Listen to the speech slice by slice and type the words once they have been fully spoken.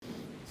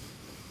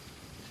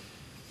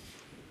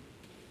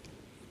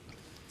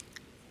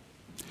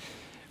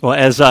Well,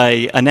 as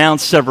I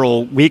announced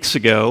several weeks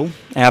ago,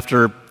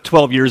 after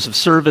 12 years of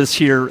service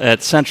here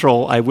at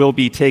Central, I will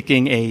be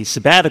taking a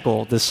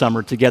sabbatical this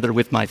summer together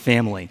with my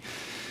family.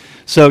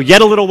 So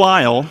yet a little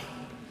while,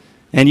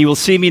 and you will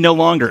see me no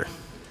longer.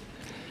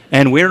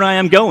 And where I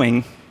am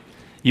going,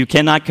 you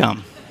cannot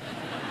come.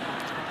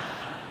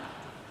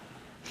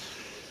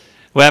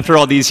 Well, after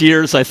all these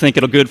years, I think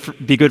it'll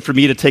be good for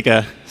me to take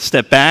a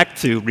step back,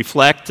 to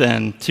reflect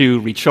and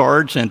to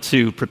recharge and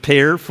to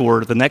prepare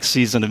for the next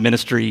season of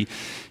ministry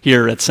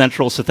here at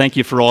Central. So thank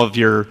you for all of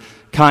your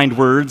kind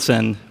words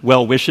and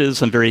well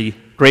wishes. I'm very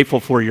grateful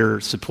for your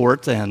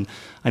support, and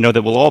I know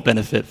that we'll all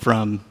benefit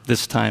from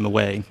this time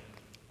away.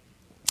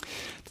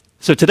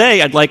 So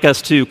today, I'd like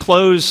us to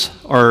close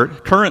our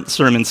current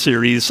sermon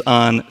series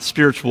on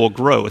spiritual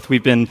growth.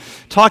 We've been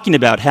talking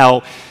about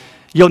how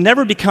you'll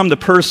never become the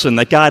person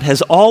that God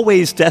has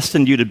always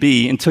destined you to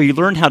be until you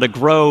learn how to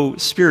grow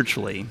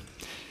spiritually.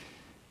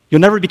 You'll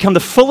never become the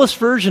fullest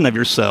version of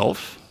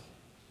yourself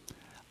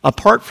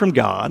apart from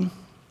God,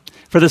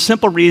 for the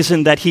simple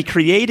reason that He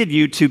created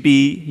you to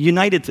be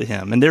united to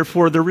Him, and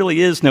therefore there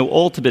really is no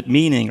ultimate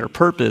meaning or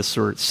purpose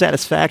or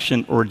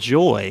satisfaction or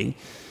joy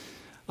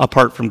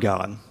apart from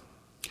God.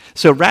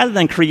 So rather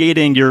than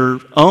creating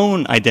your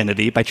own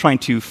identity by trying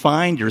to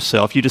find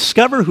yourself, you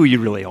discover who you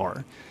really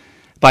are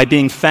by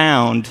being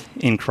found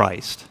in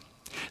Christ.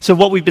 So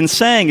what we've been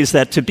saying is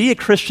that to be a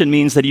Christian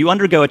means that you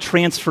undergo a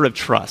transfer of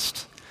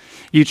trust.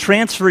 You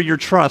transfer your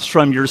trust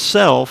from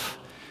yourself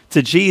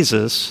to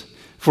Jesus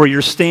for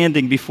your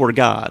standing before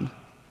God.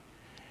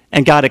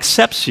 And God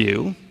accepts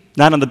you,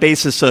 not on the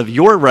basis of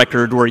your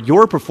record or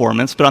your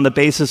performance, but on the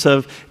basis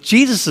of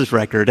Jesus'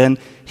 record and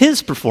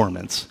His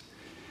performance.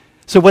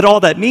 So what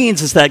all that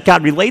means is that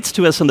God relates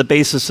to us on the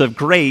basis of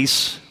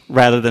grace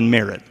rather than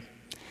merit.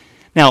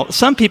 Now,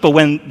 some people,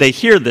 when they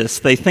hear this,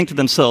 they think to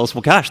themselves,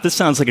 well, gosh, this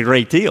sounds like a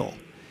great deal.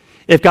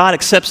 If God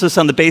accepts us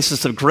on the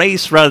basis of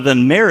grace rather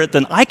than merit,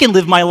 then I can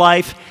live my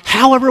life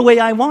however way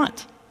I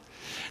want.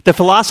 The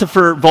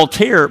philosopher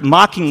Voltaire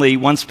mockingly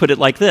once put it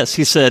like this.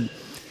 He said,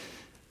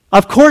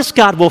 of course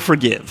God will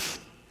forgive.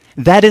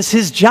 That is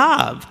His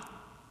job.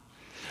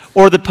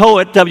 Or the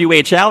poet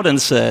W.H.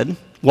 Auden said,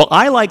 well,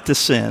 I like to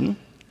sin.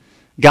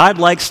 God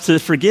likes to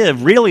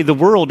forgive. Really, the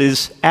world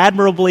is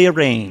admirably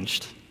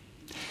arranged.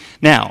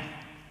 Now,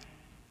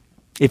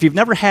 if you've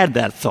never had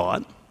that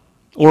thought,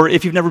 or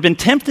if you've never been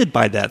tempted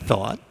by that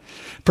thought,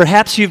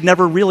 perhaps you've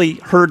never really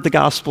heard the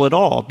gospel at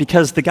all,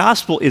 because the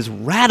gospel is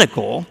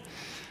radical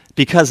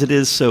because it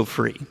is so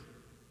free.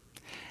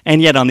 And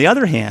yet, on the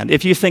other hand,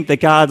 if you think that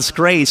God's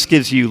grace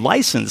gives you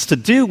license to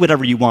do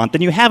whatever you want,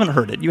 then you haven't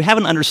heard it, you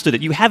haven't understood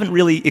it, you haven't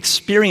really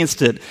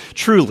experienced it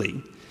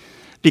truly,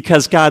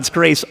 because God's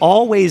grace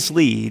always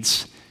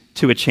leads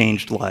to a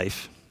changed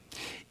life.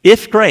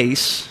 If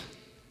grace,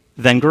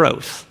 then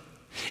growth.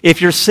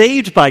 If you're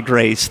saved by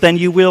grace, then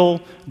you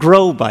will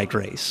grow by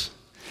grace.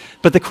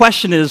 But the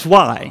question is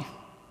why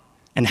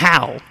and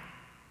how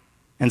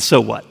and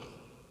so what?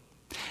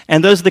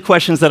 And those are the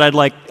questions that I'd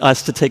like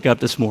us to take up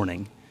this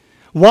morning.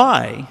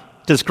 Why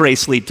does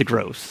grace lead to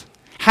growth?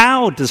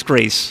 How does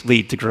grace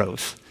lead to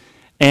growth?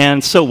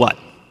 And so what?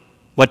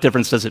 What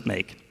difference does it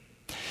make?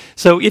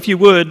 So if you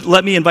would,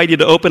 let me invite you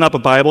to open up a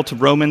Bible to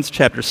Romans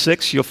chapter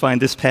 6. You'll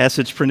find this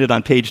passage printed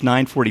on page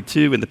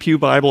 942 in the Pew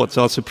Bible. It's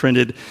also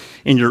printed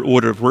in your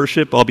order of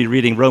worship. I'll be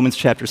reading Romans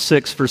chapter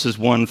 6, verses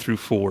 1 through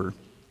 4.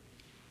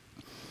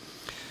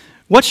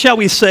 What shall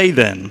we say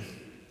then?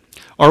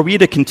 Are we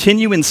to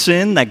continue in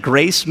sin that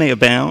grace may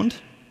abound?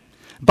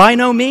 By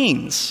no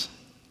means.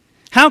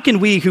 How can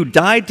we who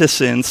died to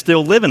sin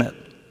still live in it?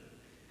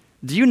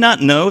 Do you not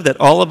know that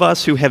all of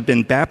us who have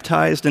been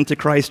baptized into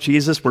Christ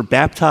Jesus were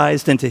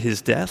baptized into His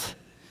death?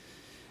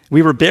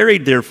 We were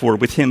buried, therefore,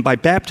 with Him by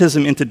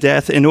baptism into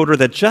death, in order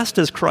that just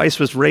as Christ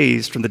was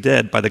raised from the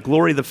dead by the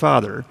glory of the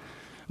Father,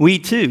 we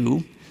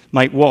too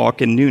might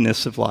walk in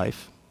newness of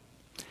life.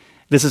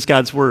 This is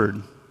God's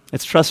word.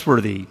 It's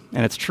trustworthy,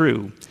 and it's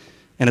true,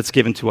 and it's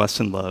given to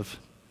us in love.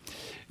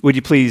 Would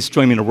you please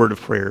join me in a word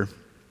of prayer?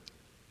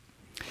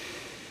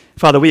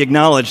 Father, we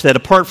acknowledge that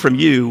apart from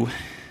you,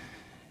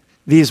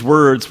 these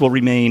words will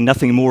remain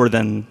nothing more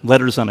than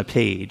letters on a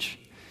page.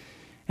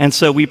 And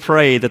so we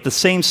pray that the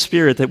same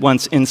Spirit that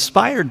once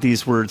inspired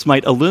these words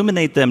might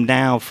illuminate them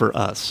now for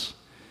us,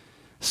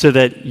 so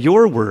that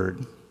your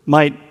word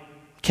might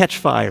catch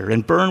fire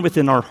and burn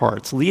within our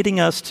hearts,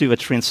 leading us to a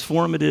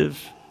transformative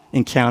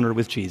encounter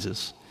with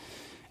Jesus.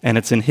 And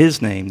it's in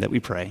His name that we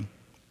pray.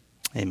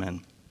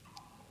 Amen.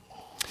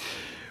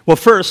 Well,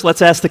 first,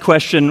 let's ask the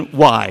question,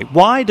 why?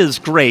 Why does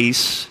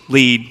grace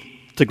lead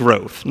to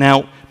growth?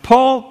 Now,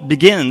 Paul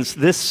begins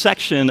this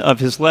section of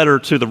his letter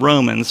to the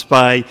Romans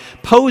by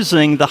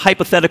posing the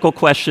hypothetical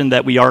question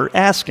that we are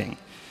asking.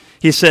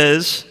 He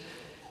says,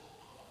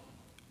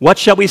 what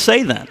shall we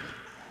say then?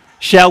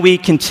 Shall we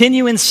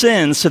continue in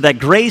sin so that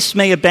grace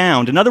may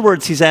abound? In other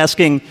words, he's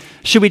asking,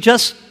 should we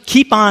just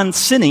keep on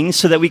sinning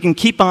so that we can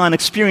keep on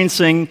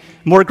experiencing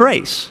more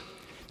grace?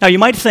 Now, you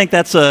might think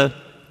that's a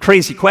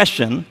crazy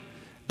question,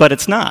 but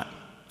it's not.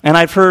 And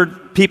I've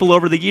heard people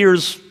over the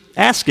years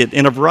ask it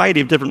in a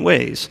variety of different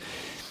ways.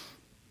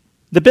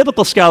 The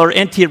biblical scholar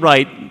N.T.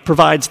 Wright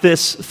provides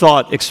this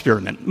thought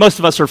experiment. Most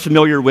of us are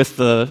familiar with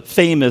the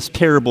famous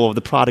parable of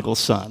the prodigal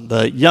son.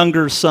 The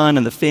younger son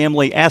in the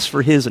family asks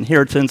for his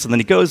inheritance, and then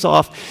he goes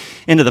off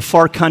into the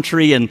far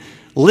country and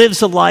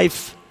lives a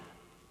life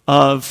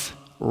of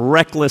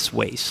reckless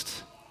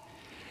waste.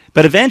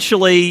 But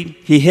eventually,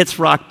 he hits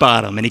rock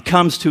bottom, and he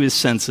comes to his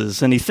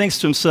senses, and he thinks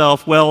to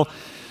himself, well,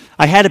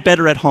 I had it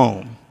better at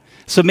home,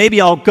 so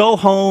maybe I'll go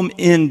home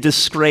in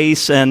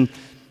disgrace, and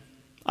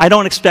I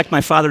don't expect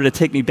my father to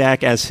take me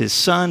back as his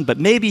son, but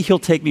maybe he'll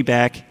take me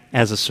back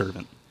as a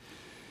servant.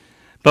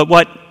 But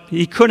what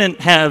he couldn't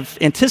have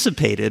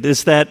anticipated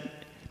is that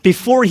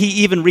before he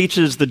even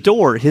reaches the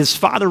door, his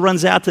father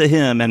runs out to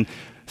him and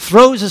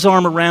throws his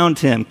arm around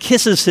him,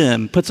 kisses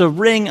him, puts a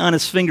ring on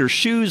his finger,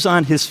 shoes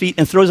on his feet,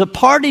 and throws a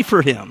party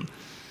for him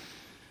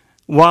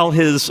while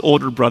his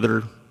older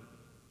brother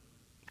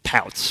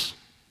pouts.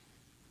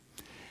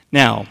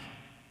 Now,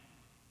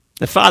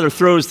 the father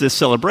throws this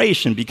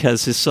celebration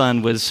because his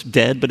son was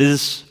dead but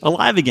is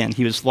alive again.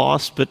 He was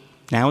lost but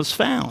now is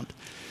found.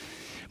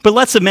 But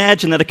let's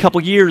imagine that a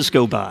couple years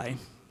go by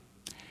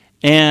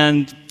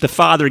and the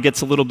father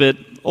gets a little bit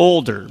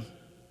older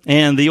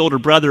and the older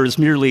brother is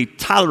merely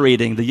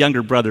tolerating the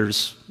younger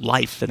brother's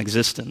life and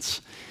existence.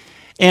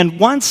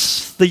 And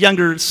once the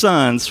younger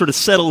son sort of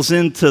settles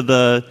into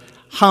the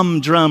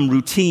humdrum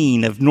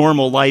routine of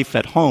normal life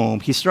at home,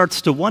 he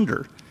starts to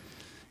wonder.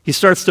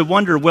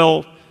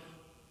 Well,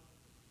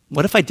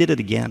 what if I did it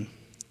again?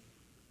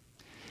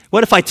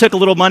 What if I took a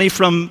little money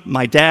from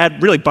my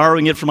dad, really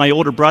borrowing it from my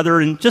older brother,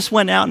 and just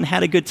went out and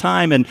had a good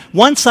time? And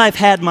once I've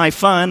had my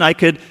fun, I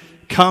could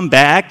come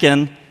back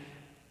and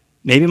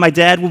maybe my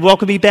dad will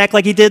welcome me back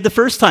like he did the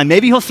first time.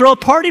 Maybe he'll throw a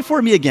party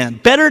for me again.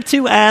 Better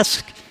to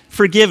ask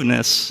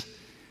forgiveness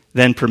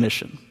than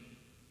permission.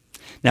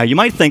 Now, you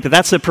might think that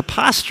that's a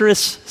preposterous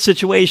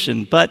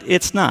situation, but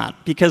it's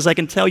not, because I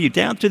can tell you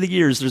down through the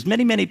years, there's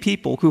many, many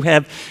people who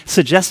have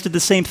suggested the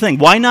same thing.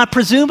 Why not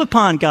presume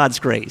upon God's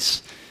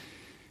grace?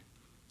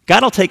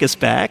 God will take us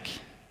back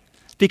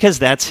because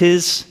that's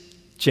his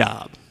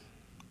job.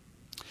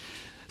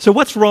 So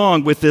what's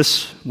wrong with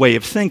this way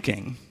of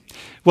thinking?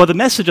 Well, the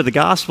message of the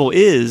gospel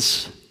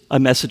is a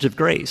message of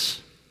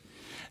grace.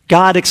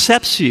 God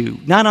accepts you,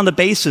 not on the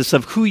basis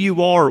of who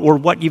you are or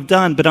what you've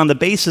done, but on the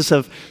basis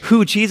of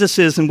who Jesus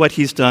is and what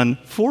he's done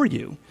for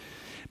you.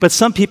 But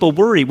some people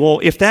worry,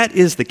 well, if that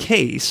is the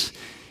case,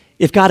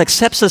 if God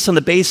accepts us on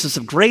the basis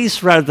of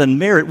grace rather than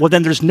merit, well,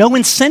 then there's no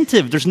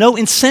incentive. There's no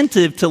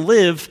incentive to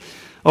live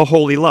a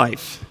holy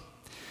life.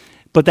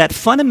 But that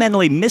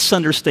fundamentally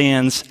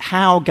misunderstands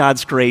how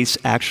God's grace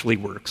actually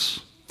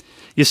works.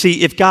 You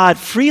see, if God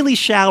freely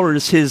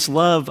showers his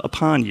love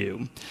upon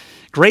you,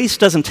 grace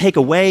doesn't take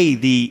away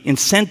the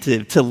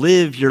incentive to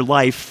live your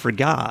life for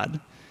God.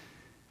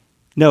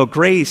 No,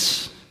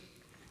 grace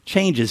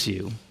changes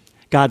you.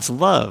 God's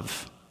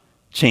love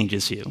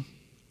changes you.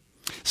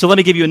 So let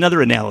me give you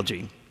another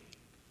analogy.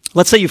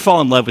 Let's say you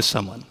fall in love with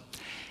someone,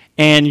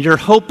 and you're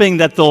hoping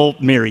that they'll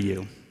marry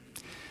you.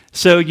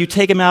 So you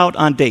take them out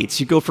on dates.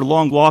 You go for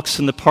long walks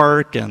in the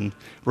park and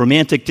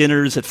romantic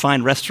dinners at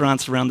fine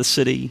restaurants around the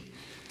city.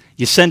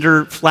 You send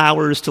her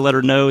flowers to let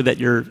her know that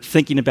you're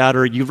thinking about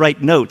her. You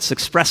write notes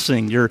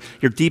expressing your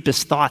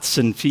deepest thoughts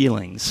and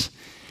feelings.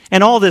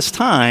 And all this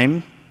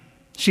time,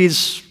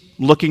 she's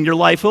looking your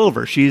life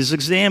over. She's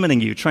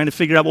examining you, trying to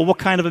figure out, well, what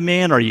kind of a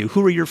man are you?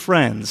 Who are your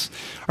friends?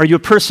 Are you a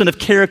person of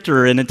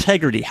character and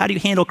integrity? How do you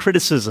handle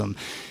criticism?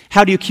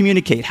 How do you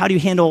communicate? How do you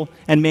handle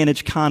and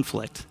manage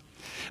conflict?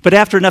 But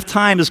after enough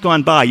time has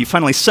gone by, you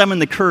finally summon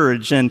the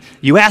courage and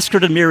you ask her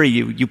to marry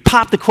you. You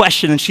pop the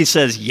question and she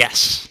says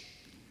yes.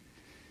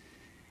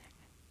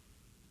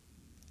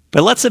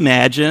 But let's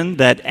imagine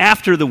that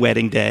after the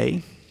wedding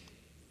day,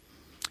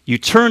 you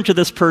turn to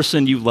this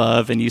person you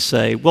love and you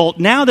say, well,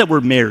 now that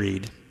we're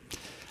married,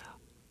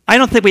 I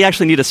don't think we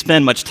actually need to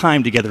spend much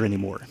time together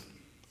anymore.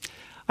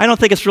 I don't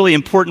think it's really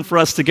important for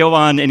us to go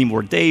on any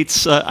more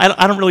dates.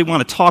 I don't really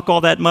want to talk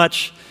all that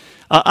much.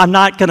 I'm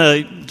not going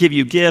to give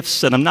you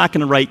gifts and I'm not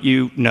going to write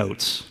you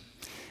notes.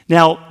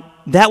 Now,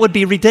 that would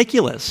be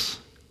ridiculous.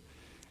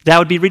 That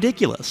would be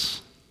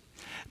ridiculous.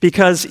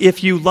 Because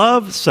if you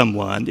love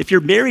someone, if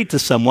you're married to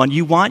someone,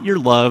 you want your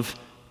love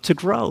to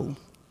grow.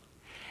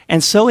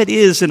 And so it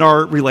is in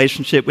our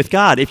relationship with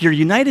God. If you're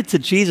united to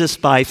Jesus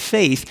by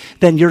faith,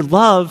 then your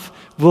love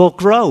will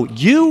grow.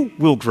 You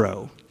will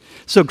grow.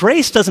 So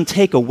grace doesn't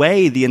take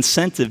away the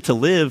incentive to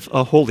live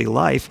a holy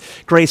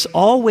life. Grace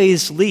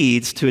always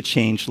leads to a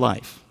changed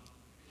life.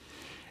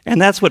 And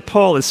that's what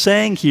Paul is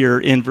saying here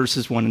in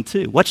verses 1 and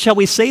 2. What shall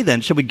we say then?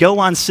 Shall we go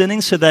on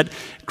sinning so that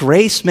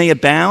grace may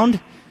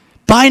abound?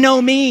 By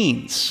no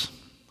means.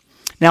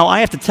 Now, I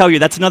have to tell you,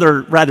 that's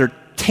another rather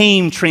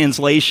tame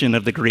translation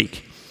of the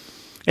Greek.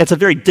 It's a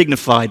very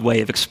dignified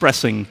way of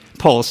expressing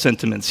Paul's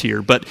sentiments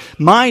here. But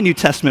my New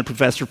Testament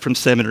professor from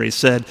seminary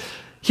said,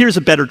 here's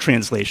a better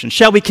translation.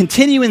 Shall we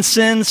continue in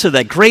sin so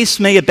that grace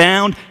may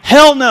abound?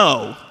 Hell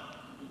no.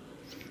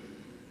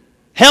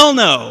 Hell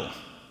no.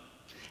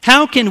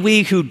 How can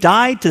we who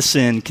died to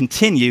sin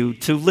continue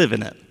to live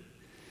in it?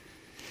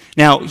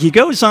 Now, he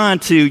goes on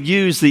to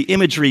use the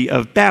imagery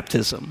of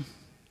baptism.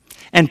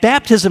 And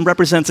baptism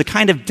represents a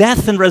kind of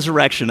death and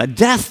resurrection, a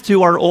death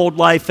to our old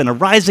life and a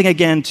rising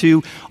again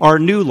to our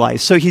new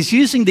life. So he's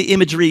using the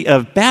imagery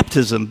of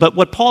baptism, but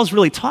what Paul's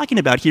really talking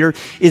about here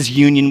is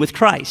union with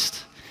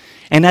Christ.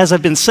 And as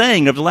I've been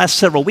saying over the last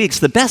several weeks,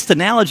 the best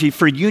analogy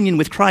for union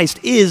with Christ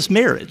is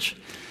marriage.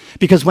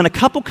 Because when a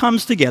couple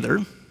comes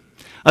together,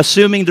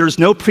 assuming there's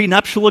no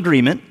prenuptial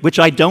agreement, which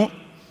I don't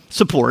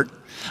support,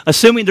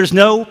 assuming there's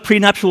no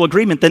prenuptial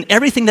agreement, then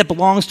everything that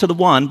belongs to the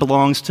one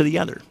belongs to the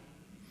other.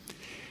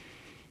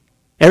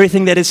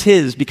 Everything that is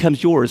his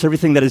becomes yours.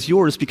 Everything that is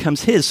yours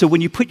becomes his. So when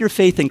you put your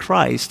faith in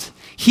Christ,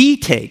 he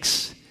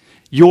takes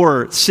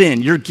your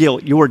sin, your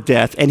guilt, your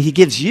death, and he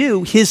gives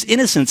you his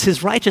innocence,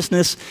 his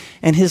righteousness,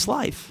 and his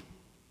life.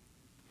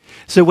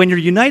 So when you're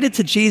united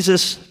to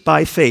Jesus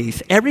by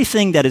faith,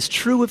 everything that is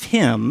true of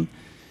him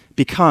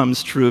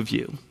becomes true of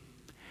you.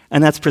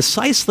 And that's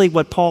precisely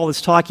what Paul is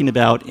talking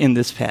about in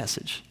this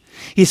passage.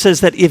 He says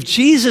that if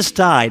Jesus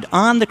died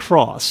on the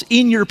cross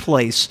in your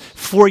place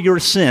for your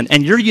sin,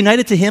 and you're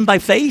united to him by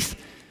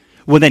faith,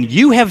 well, then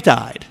you have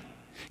died.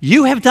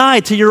 You have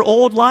died to your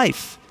old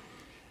life.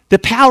 The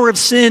power of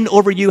sin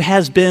over you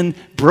has been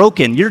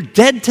broken. You're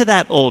dead to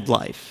that old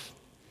life.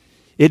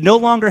 It no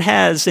longer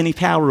has any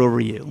power over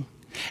you.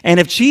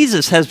 And if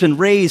Jesus has been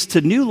raised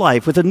to new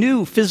life with a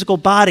new physical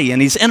body,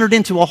 and he's entered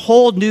into a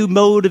whole new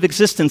mode of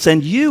existence,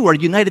 and you are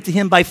united to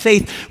him by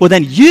faith, well,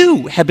 then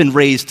you have been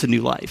raised to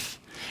new life.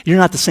 You're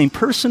not the same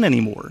person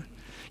anymore.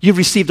 You've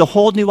received a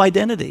whole new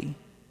identity.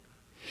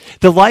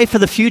 The life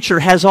of the future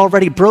has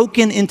already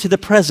broken into the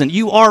present.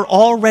 You are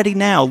already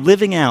now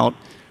living out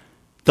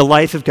the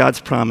life of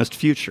God's promised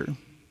future.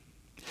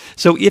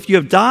 So if you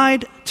have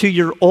died to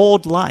your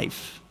old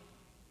life,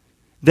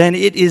 then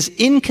it is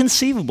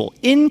inconceivable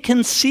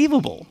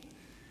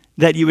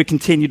that you would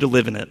continue to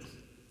live in it.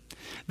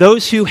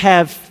 Those who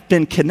have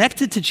been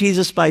connected to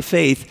Jesus by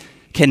faith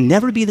can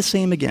never be the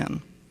same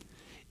again.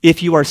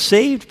 If you are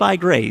saved by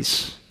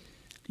grace,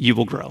 you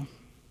will grow.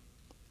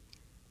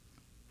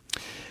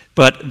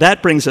 But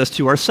that brings us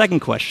to our second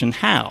question,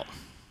 how?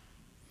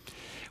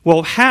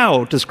 Well,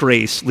 how does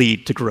grace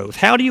lead to growth?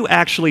 How do you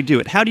actually do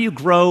it? How do you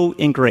grow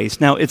in grace?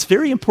 Now, it's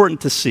very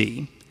important to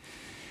see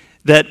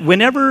that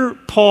whenever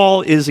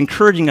Paul is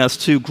encouraging us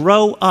to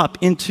grow up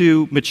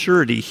into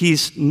maturity,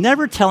 he's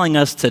never telling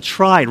us to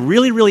try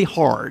really, really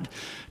hard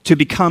to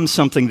become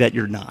something that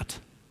you're not.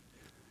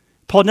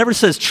 Paul never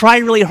says, try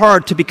really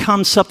hard to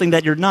become something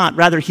that you're not.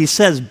 Rather, he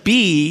says,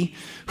 be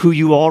who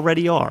you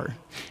already are.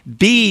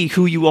 Be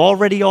who you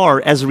already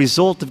are as a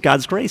result of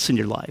God's grace in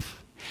your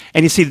life.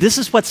 And you see, this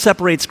is what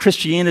separates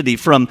Christianity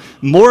from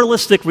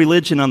moralistic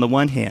religion on the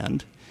one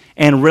hand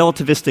and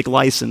relativistic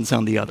license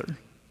on the other.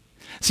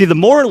 See, the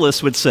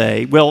moralist would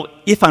say, well,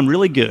 if I'm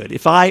really good,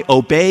 if I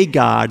obey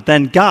God,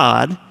 then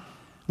God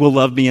will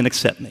love me and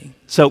accept me.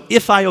 So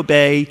if I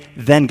obey,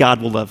 then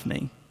God will love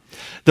me.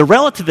 The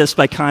relativist,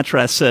 by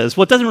contrast, says,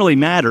 well, it doesn't really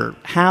matter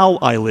how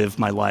I live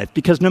my life,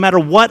 because no matter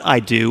what I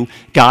do,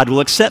 God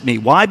will accept me.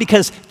 Why?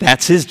 Because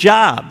that's his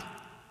job.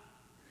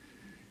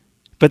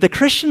 But the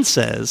Christian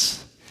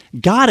says,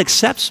 God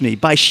accepts me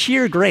by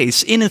sheer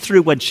grace in and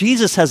through what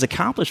Jesus has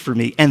accomplished for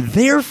me, and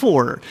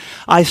therefore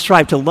I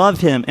strive to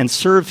love him and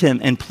serve him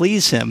and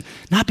please him,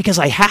 not because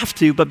I have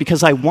to, but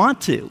because I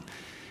want to.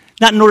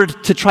 Not in order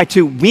to try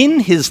to win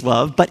his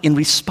love, but in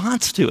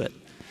response to it,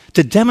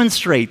 to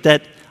demonstrate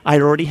that I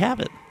already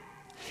have it.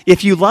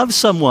 If you love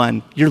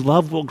someone, your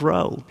love will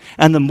grow.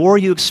 And the more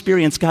you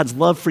experience God's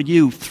love for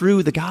you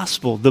through the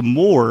gospel, the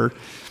more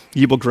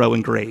you will grow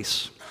in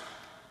grace.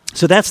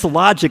 So that's the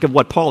logic of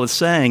what Paul is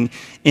saying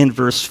in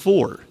verse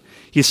 4.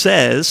 He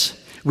says,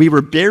 we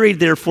were buried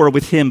therefore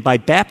with him by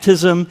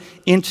baptism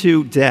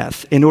into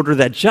death, in order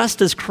that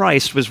just as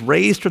Christ was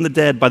raised from the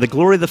dead by the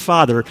glory of the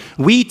Father,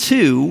 we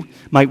too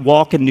might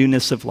walk in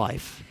newness of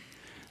life.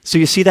 So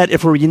you see that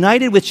if we're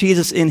united with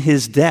Jesus in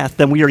his death,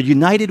 then we are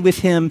united with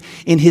him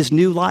in his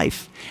new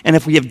life. And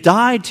if we have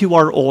died to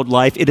our old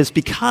life, it is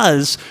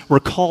because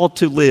we're called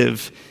to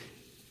live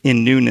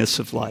in newness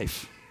of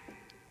life.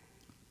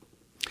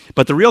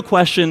 But the real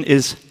question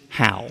is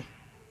how?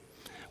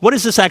 What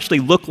does this actually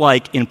look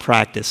like in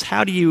practice?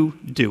 How do you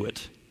do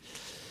it?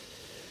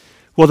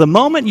 Well, the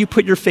moment you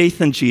put your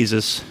faith in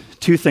Jesus,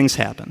 two things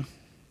happen.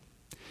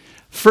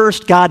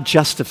 First, God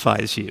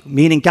justifies you,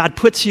 meaning God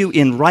puts you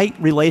in right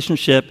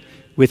relationship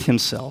with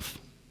himself.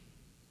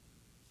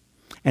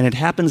 And it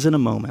happens in a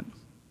moment.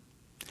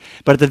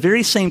 But at the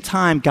very same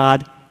time,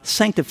 God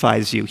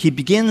sanctifies you. He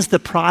begins the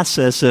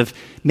process of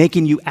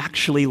making you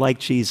actually like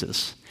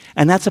Jesus.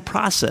 And that's a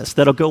process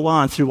that'll go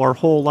on through our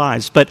whole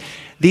lives. But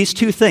these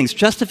two things,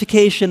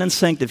 justification and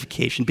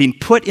sanctification, being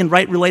put in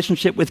right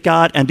relationship with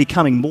God and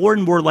becoming more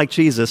and more like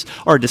Jesus,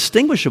 are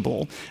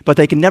distinguishable, but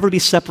they can never be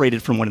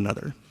separated from one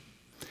another.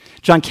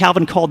 John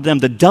Calvin called them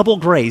the double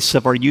grace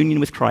of our union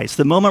with Christ.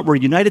 The moment we're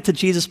united to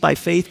Jesus by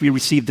faith, we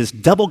receive this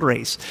double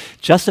grace,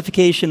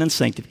 justification and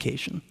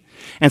sanctification.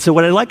 And so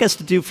what I'd like us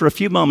to do for a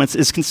few moments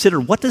is consider,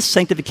 what does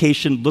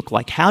sanctification look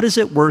like? How does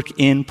it work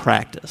in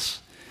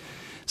practice?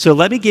 So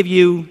let me give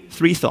you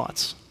 3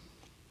 thoughts.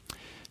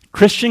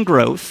 Christian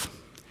growth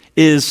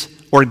is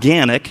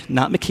organic,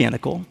 not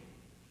mechanical.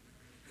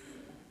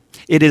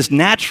 It is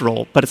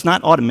natural, but it's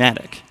not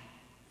automatic.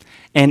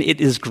 And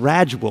it is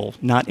gradual,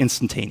 not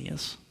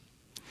instantaneous.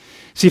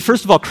 See,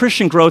 first of all,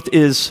 Christian growth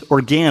is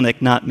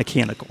organic, not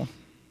mechanical.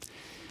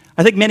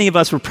 I think many of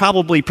us would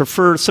probably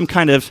prefer some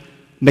kind of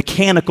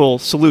mechanical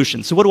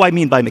solution. So what do I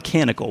mean by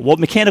mechanical? Well,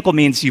 mechanical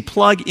means you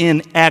plug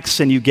in X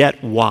and you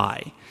get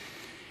Y.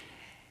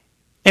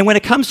 And when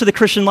it comes to the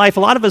Christian life, a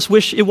lot of us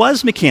wish it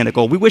was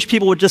mechanical. We wish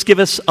people would just give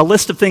us a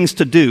list of things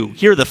to do.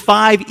 Here are the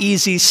 5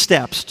 easy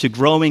steps to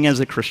growing as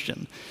a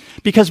Christian.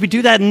 Because we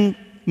do that in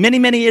many,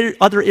 many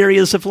other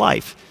areas of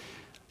life.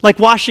 Like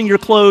washing your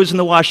clothes in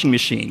the washing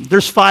machine.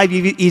 There's 5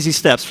 easy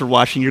steps for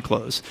washing your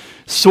clothes.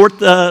 Sort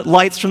the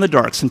lights from the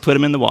darks and put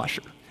them in the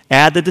washer.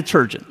 Add the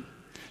detergent.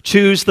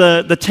 Choose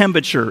the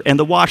temperature and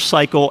the wash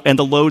cycle and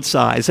the load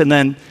size. And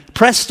then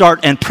press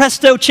start and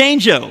presto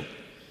changeo.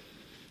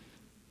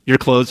 Your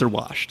clothes are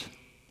washed.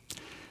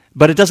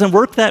 But it doesn't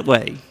work that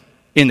way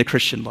in the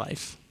Christian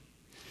life.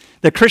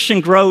 The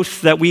Christian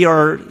growth that we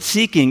are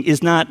seeking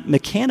is not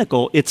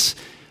mechanical, it's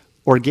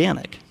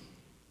organic.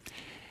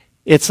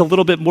 It's a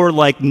little bit more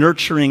like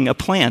nurturing a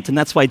plant, and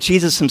that's why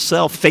Jesus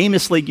himself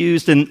famously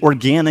used an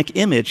organic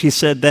image. He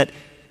said that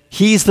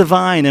he's the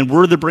vine and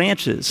we're the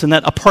branches, and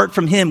that apart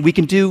from him we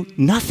can do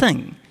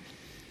nothing.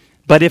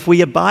 But if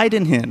we abide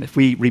in him, if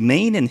we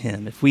remain in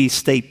him, if we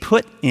stay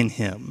put in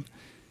him,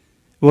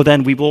 well,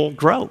 then we will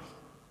grow.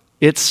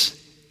 It's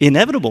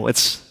inevitable.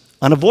 It's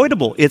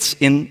unavoidable. It's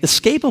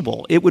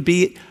inescapable. It would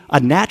be a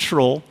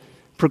natural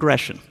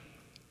progression.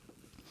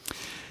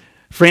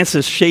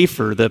 Francis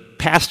Schaeffer, the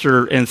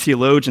pastor and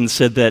theologian,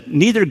 said that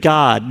neither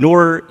God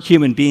nor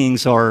human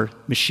beings are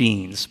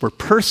machines. We're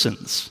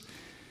persons.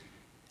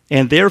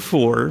 And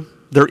therefore,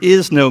 there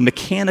is no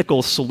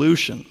mechanical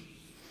solution.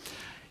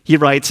 He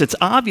writes, it's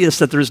obvious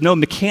that there's no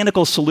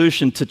mechanical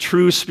solution to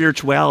true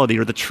spirituality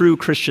or the true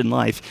Christian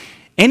life.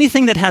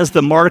 Anything that has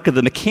the mark of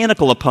the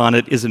mechanical upon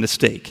it is a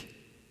mistake.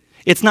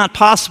 It's not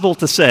possible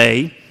to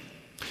say,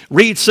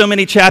 read so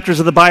many chapters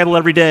of the Bible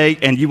every day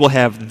and you will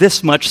have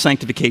this much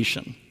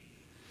sanctification.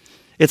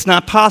 It's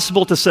not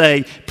possible to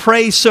say,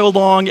 pray so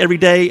long every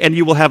day and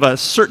you will have a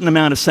certain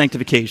amount of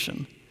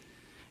sanctification.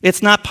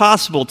 It's not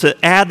possible to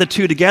add the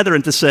two together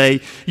and to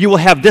say, you will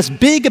have this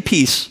big a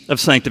piece of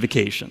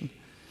sanctification.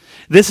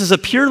 This is a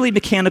purely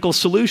mechanical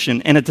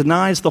solution, and it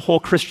denies the whole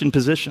Christian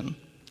position.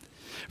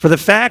 For the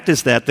fact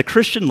is that the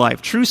Christian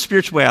life, true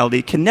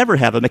spirituality, can never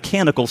have a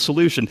mechanical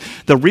solution.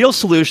 The real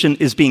solution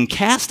is being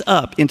cast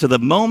up into the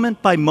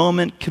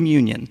moment-by-moment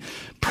communion,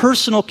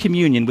 personal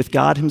communion with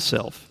God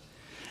himself,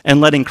 and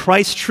letting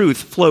Christ's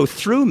truth flow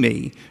through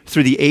me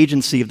through the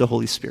agency of the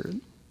Holy Spirit.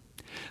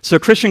 So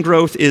Christian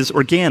growth is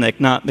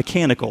organic, not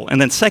mechanical. And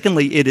then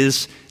secondly, it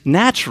is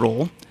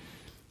natural,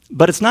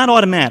 but it's not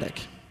automatic.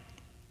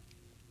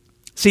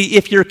 See,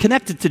 if you're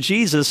connected to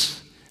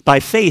Jesus by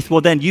faith,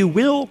 well, then you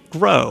will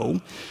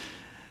grow.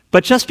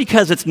 But just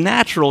because it's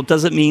natural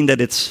doesn't mean that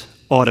it's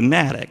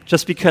automatic.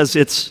 Just because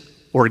it's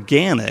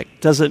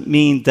organic doesn't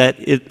mean that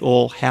it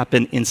will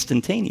happen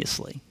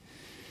instantaneously.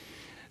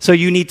 So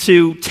you need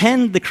to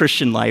tend the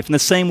Christian life in the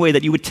same way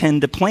that you would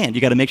tend a plant.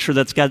 You got to make sure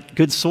that it's got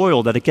good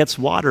soil, that it gets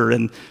water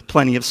and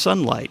plenty of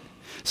sunlight.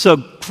 So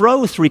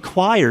growth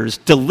requires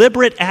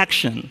deliberate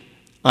action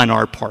on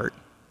our part,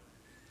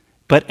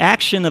 but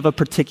action of a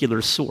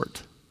particular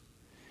sort.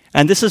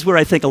 And this is where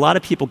I think a lot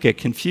of people get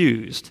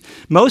confused.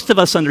 Most of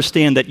us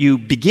understand that you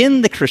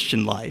begin the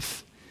Christian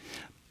life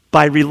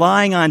by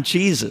relying on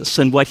Jesus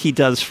and what he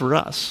does for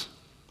us.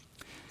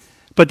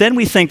 But then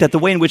we think that the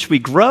way in which we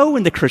grow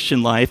in the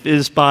Christian life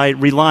is by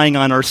relying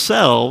on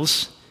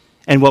ourselves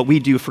and what we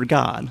do for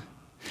God.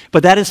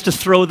 But that is to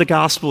throw the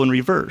gospel in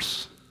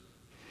reverse.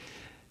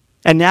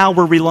 And now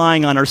we're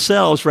relying on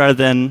ourselves rather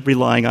than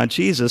relying on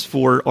Jesus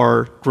for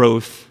our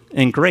growth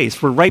and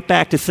grace. We're right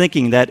back to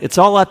thinking that it's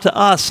all up to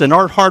us and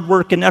our hard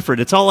work and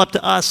effort. It's all up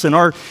to us and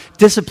our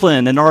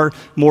discipline and our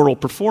moral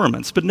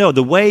performance. But no,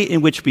 the way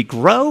in which we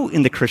grow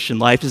in the Christian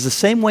life is the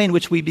same way in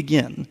which we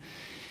begin.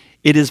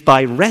 It is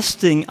by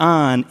resting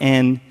on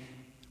and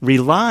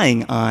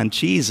relying on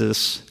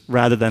Jesus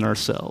rather than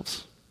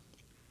ourselves.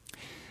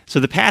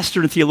 So the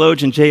pastor and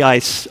theologian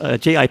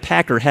J.I.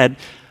 Packer had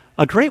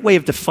a great way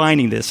of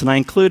defining this, and I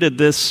included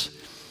this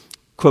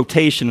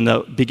quotation in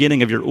the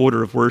beginning of your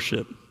order of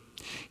worship.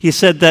 He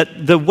said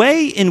that the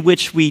way in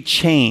which we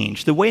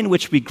change, the way in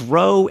which we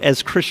grow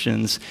as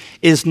Christians,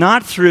 is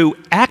not through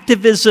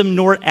activism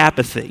nor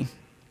apathy.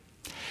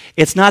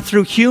 It's not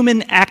through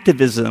human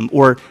activism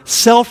or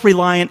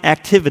self-reliant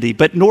activity,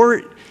 but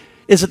nor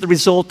is it the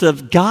result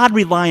of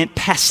God-reliant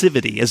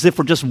passivity, as if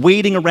we're just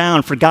waiting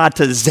around for God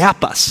to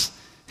zap us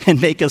and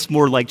make us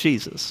more like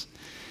Jesus.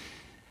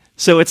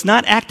 So it's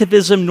not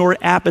activism nor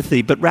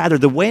apathy, but rather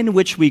the way in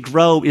which we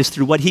grow is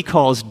through what he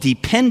calls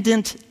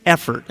dependent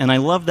effort. And I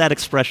love that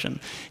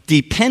expression,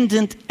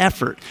 dependent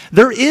effort.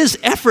 There is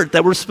effort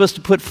that we're supposed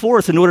to put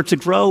forth in order to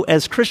grow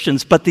as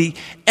Christians, but the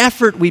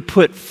effort we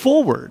put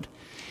forward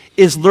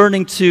is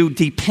learning to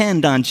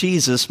depend on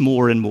Jesus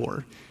more and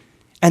more.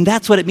 And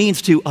that's what it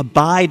means to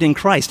abide in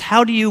Christ.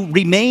 How do you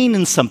remain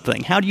in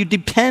something? How do you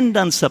depend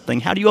on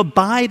something? How do you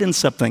abide in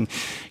something?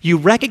 You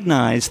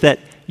recognize that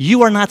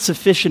you are not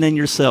sufficient in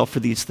yourself for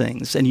these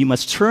things, and you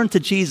must turn to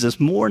Jesus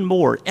more and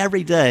more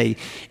every day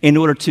in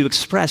order to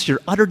express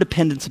your utter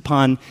dependence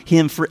upon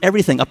him for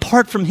everything.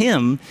 Apart from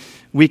him,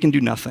 we can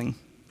do nothing.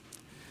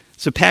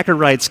 So Packer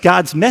writes,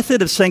 God's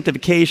method of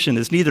sanctification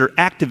is neither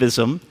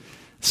activism,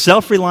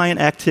 self-reliant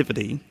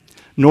activity,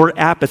 nor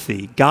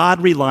apathy,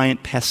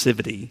 God-reliant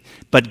passivity,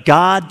 but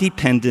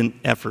God-dependent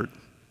effort.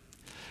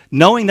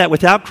 Knowing that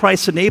without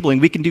Christ's enabling,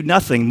 we can do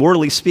nothing,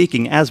 morally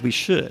speaking, as we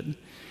should,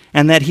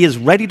 and that he is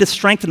ready to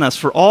strengthen us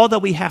for all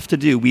that we have to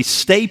do, we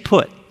stay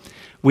put,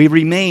 we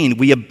remain,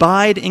 we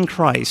abide in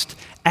Christ,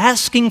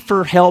 asking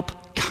for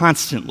help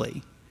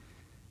constantly,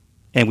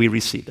 and we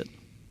receive it.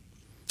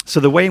 So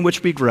the way in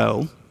which we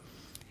grow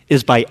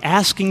is by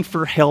asking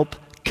for help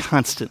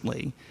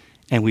constantly,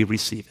 and we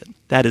receive it.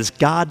 That is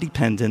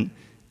God-dependent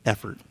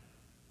effort.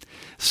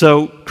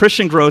 So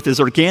Christian growth is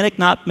organic,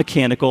 not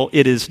mechanical.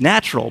 It is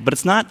natural, but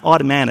it's not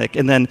automatic.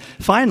 And then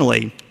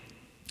finally,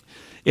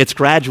 it's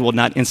gradual,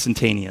 not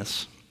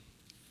instantaneous.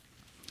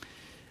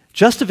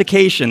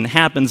 Justification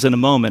happens in a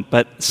moment,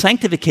 but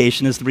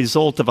sanctification is the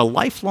result of a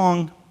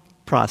lifelong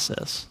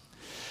process.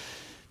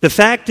 The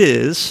fact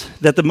is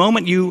that the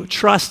moment you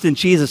trust in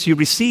Jesus, you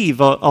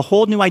receive a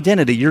whole new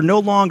identity. You're no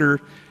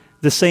longer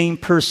the same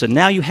person.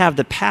 Now you have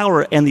the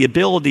power and the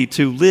ability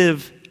to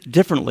live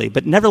differently,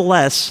 but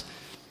nevertheless,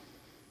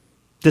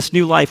 this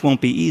new life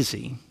won't be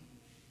easy.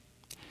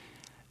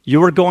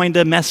 You're going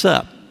to mess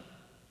up.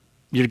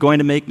 You're going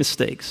to make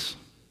mistakes.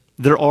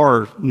 There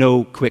are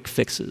no quick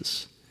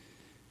fixes.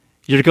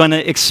 You're going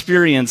to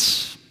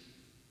experience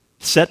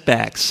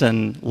setbacks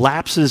and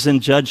lapses in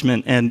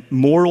judgment and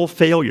moral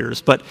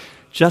failures, but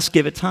just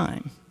give it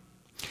time.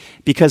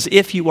 Because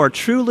if you are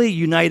truly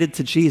united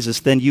to Jesus,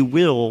 then you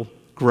will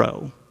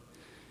grow.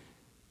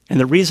 And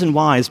the reason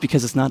why is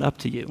because it's not up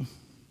to you.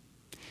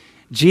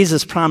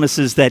 Jesus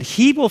promises that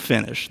he will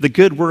finish the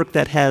good work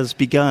that has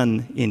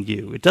begun in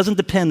you. It doesn't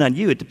depend on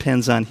you, it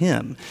depends on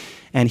him.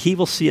 And he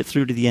will see it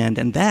through to the end,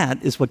 and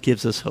that is what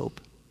gives us hope.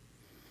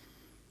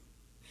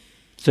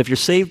 So if you're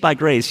saved by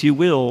grace, you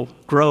will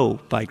grow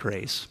by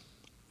grace.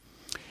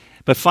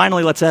 But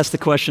finally, let's ask the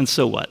question,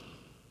 so what?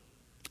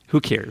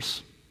 Who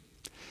cares?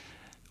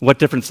 What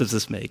difference does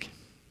this make?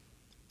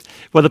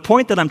 Well, the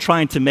point that I'm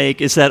trying to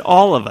make is that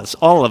all of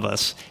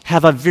us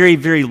have a very,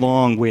 very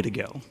long way to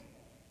go.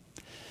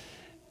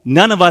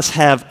 None of us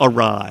have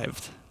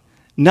arrived.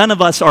 None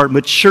of us are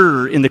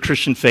mature in the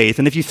Christian faith.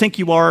 And if you think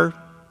you are,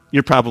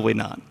 you're probably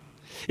not.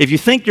 If you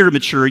think you're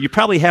mature, you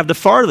probably have the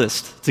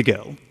farthest to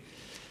go.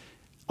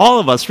 All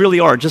of us really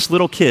are just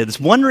little kids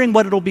wondering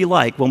what it'll be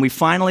like when we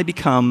finally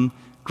become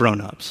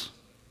grown-ups.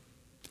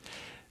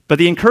 But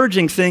the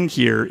encouraging thing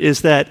here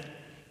is that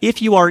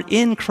if you are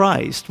in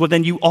Christ, well,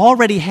 then you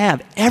already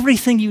have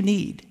everything you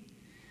need.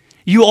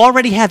 You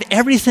already have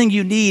everything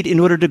you need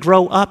in order to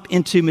grow up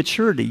into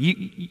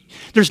maturity.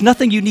 There's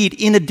nothing you need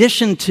in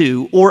addition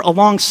to or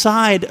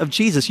alongside of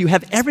Jesus. You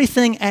have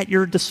everything at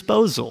your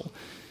disposal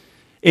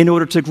in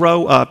order to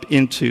grow up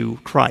into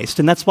Christ.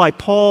 And that's why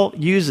Paul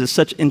uses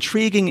such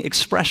intriguing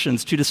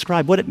expressions to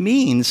describe what it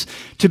means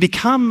to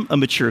become a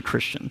mature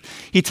Christian.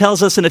 He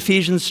tells us in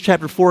Ephesians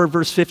chapter 4,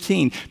 verse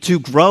 15, to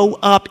grow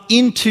up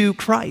into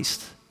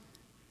Christ.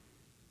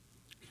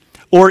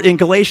 Or in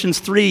Galatians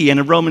 3 and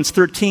in Romans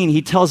 13,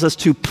 he tells us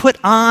to put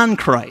on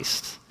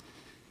Christ.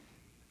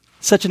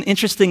 Such an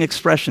interesting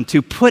expression,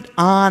 to put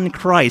on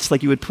Christ,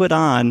 like you would put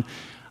on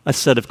a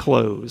set of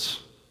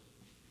clothes.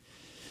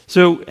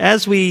 So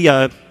as we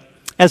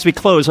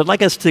close, I'd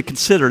like us to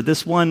consider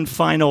this one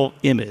final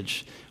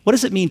image. What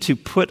does it mean to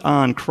put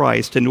on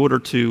Christ in order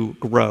to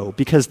grow?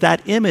 Because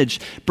that image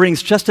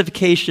brings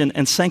justification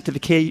and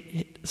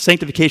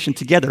sanctification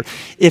together.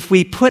 If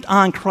we put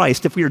on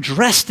Christ, if we are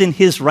dressed in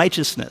his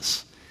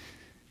righteousness,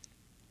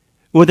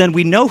 well, then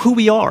we know who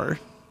we are,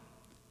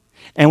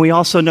 and we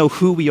also know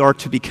who we are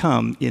to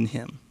become in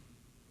him.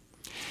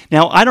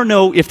 Now, I don't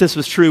know if this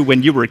was true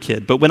when you were a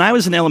kid, but when I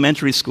was in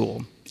elementary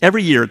school,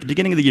 every year, at the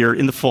beginning of the year,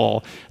 in the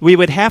fall, we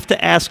would have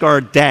to ask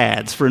our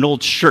dads for an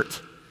old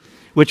shirt,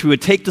 which we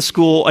would take to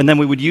school, and then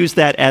we would use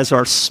that as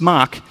our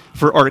smock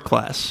for art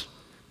class.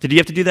 Did you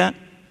have to do that?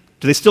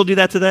 Do they still do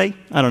that today?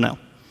 I don't know.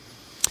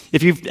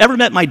 If you've ever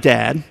met my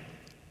dad,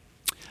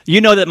 you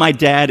know that my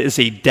dad is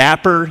a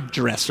dapper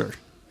dresser.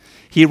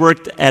 He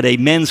worked at a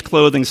men's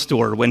clothing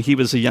store when he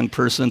was a young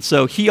person,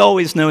 so he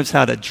always knows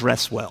how to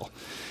dress well.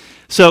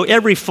 So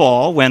every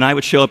fall, when I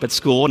would show up at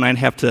school and I'd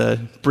have to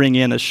bring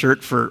in a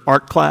shirt for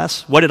art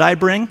class, what did I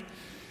bring?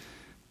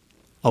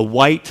 A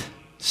white,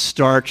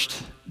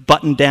 starched,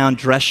 button-down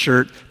dress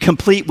shirt,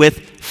 complete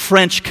with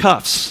French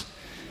cuffs.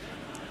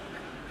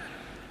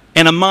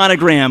 and a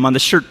monogram on the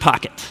shirt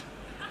pocket.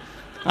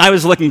 I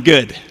was looking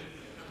good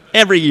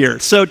every year.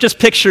 So just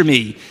picture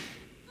me,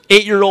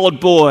 8-year-old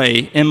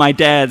boy in my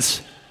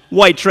dad's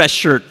white dress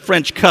shirt,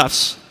 French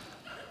cuffs,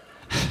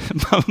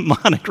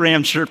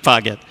 monogram shirt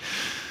pocket.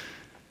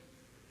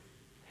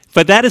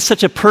 But that is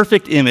such a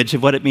perfect image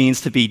of what it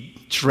means to be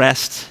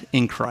dressed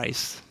in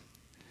Christ.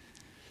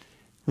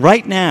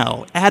 Right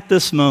now, at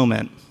this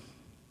moment,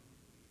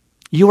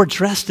 you are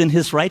dressed in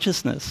his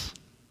righteousness.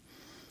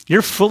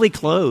 You're fully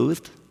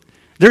clothed.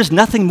 There's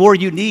nothing more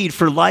you need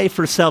for life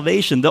or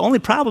salvation. The only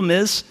problem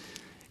is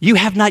you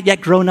have not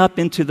yet grown up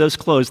into those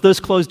clothes. Those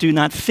clothes do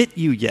not fit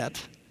you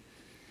yet.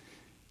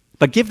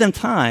 But give them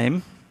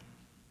time,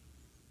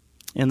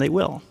 and they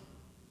will.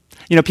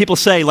 You know, people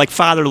say, like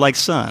father, like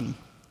son.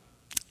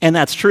 And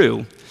that's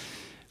true.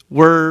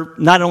 We're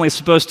not only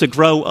supposed to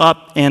grow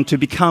up and to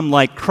become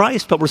like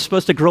Christ, but we're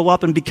supposed to grow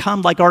up and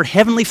become like our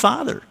Heavenly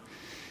Father.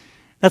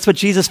 That's what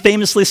Jesus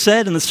famously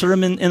said in the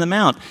Sermon on the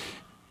Mount.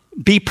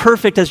 Be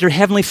perfect as your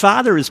Heavenly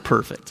Father is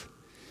perfect.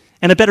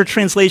 And a better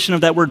translation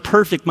of that word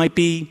perfect might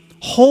be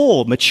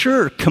whole,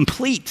 mature,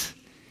 complete.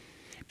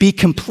 Be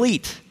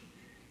complete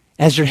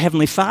as your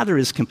Heavenly Father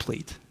is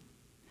complete.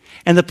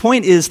 And the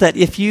point is that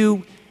if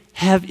you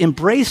have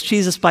embraced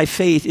Jesus by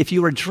faith, if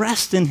you are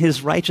dressed in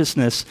his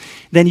righteousness,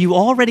 then you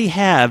already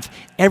have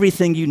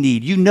everything you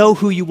need. You know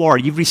who you are.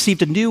 You've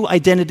received a new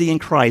identity in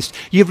Christ.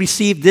 You've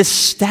received this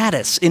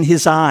status in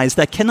his eyes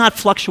that cannot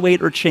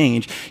fluctuate or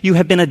change. You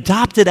have been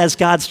adopted as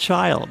God's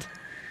child.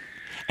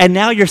 And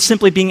now you're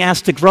simply being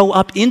asked to grow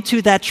up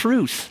into that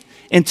truth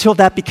until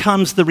that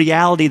becomes the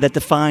reality that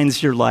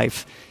defines your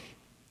life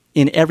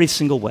in every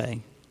single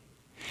way.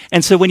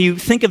 And so when you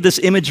think of this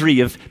imagery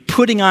of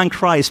putting on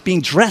Christ,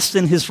 being dressed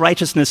in his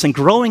righteousness, and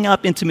growing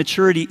up into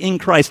maturity in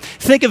Christ,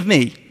 think of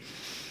me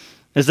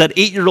as that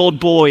 8-year-old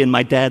boy in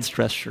my dad's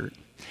dress shirt.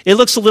 It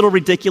looks a little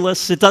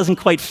ridiculous. It doesn't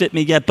quite fit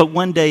me yet, but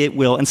one day it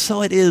will. And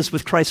so it is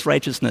with Christ's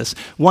righteousness.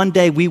 One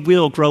day we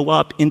will grow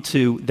up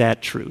into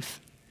that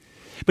truth.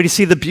 But you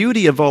see, the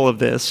beauty of all of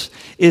this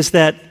is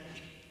that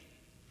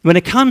when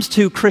it comes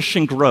to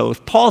Christian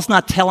growth, Paul's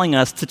not telling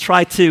us to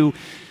try to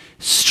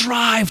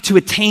strive to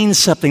attain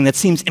something that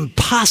seems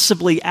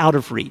impossibly out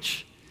of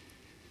reach.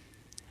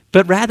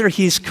 But rather,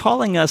 he's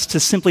calling us to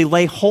simply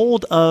lay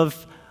hold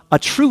of a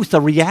truth,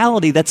 a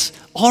reality that's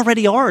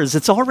already ours.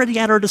 It's already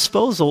at our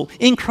disposal.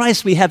 In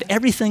Christ, we have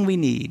everything we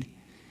need.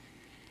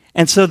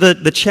 And so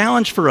the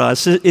challenge for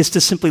us is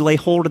to simply lay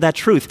hold of that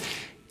truth.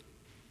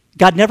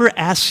 God never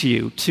asks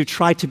you to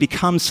try to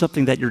become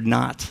something that you're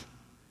not,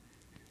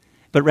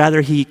 but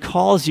rather he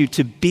calls you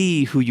to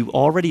be who you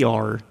already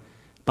are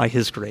by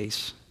his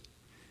grace.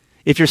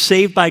 If you're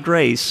saved by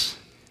grace,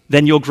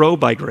 then you'll grow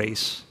by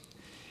grace.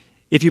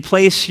 If you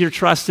place your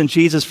trust in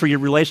Jesus for your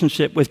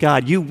relationship with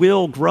God, you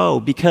will grow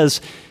because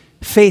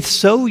faith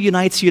so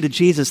unites you to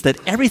Jesus that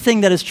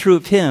everything that is true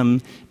of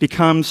him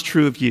becomes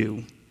true of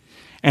you.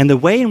 And the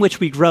way in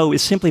which we grow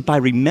is simply by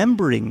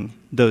remembering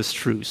those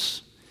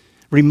truths,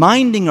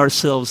 reminding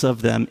ourselves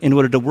of them in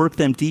order to work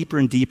them deeper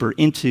and deeper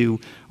into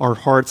our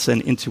hearts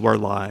and into our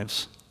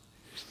lives.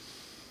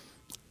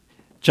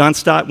 John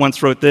Stott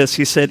once wrote this.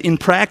 He said, "In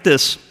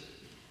practice,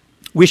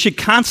 we should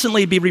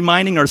constantly be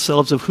reminding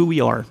ourselves of who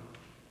we are.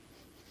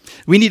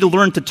 We need to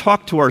learn to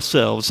talk to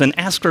ourselves and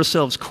ask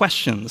ourselves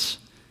questions.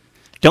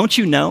 Don't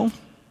you know?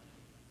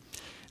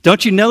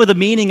 Don't you know the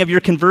meaning of your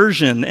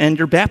conversion and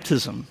your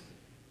baptism?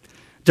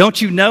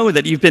 Don't you know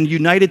that you've been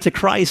united to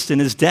Christ in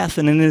his death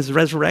and in his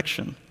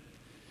resurrection?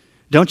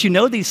 Don't you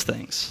know these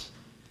things?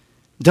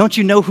 Don't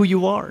you know who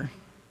you are?"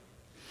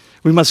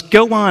 We must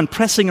go on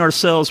pressing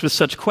ourselves with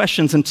such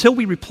questions until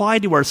we reply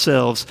to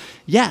ourselves,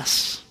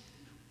 "Yes,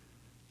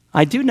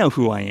 I do know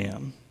who I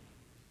am,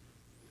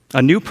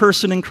 a new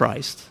person in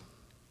Christ,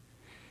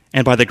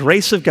 and by the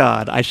grace of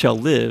God, I shall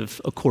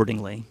live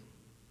accordingly."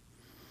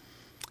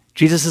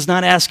 Jesus is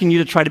not asking you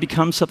to try to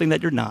become something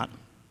that you're not.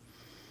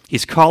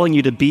 He's calling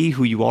you to be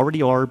who you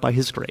already are by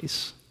his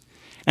grace.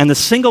 And the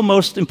single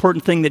most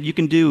important thing that you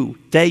can do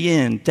day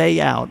in, day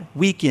out,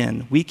 week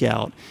in, week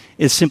out,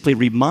 is simply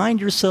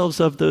remind yourselves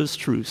of those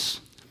truths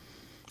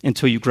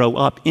until you grow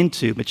up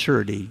into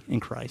maturity in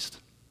Christ.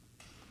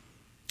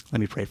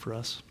 Let me pray for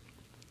us.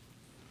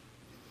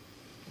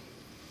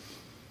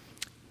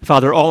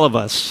 Father, all of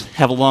us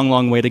have a long,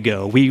 long way to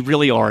go. We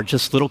really are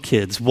just little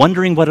kids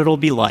wondering what it'll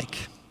be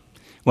like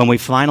when we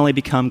finally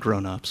become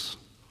grown-ups.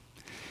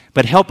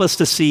 But help us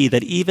to see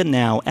that even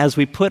now, as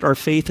we put our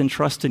faith and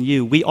trust in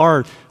you, we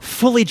are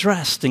fully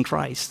dressed in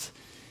Christ.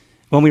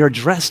 When we are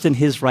dressed in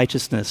his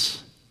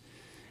righteousness,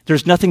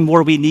 there's nothing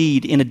more we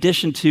need in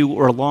addition to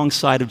or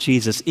alongside of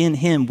Jesus. In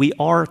him, we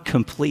are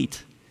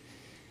complete.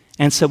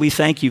 And so we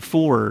thank you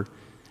for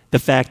the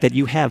fact that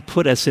you have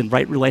put us in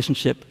right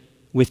relationship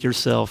with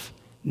yourself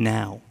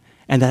now,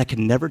 and that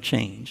can never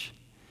change.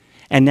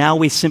 And now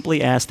we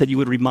simply ask that you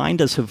would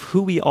remind us of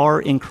who we are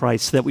in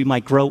Christ so that we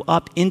might grow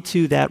up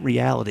into that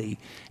reality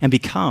and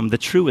become the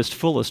truest,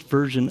 fullest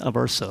version of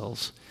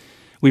ourselves.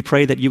 We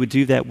pray that you would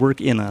do that work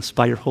in us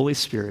by your Holy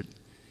Spirit,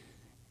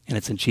 and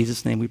it's in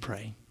Jesus' name we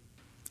pray.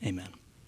 Amen.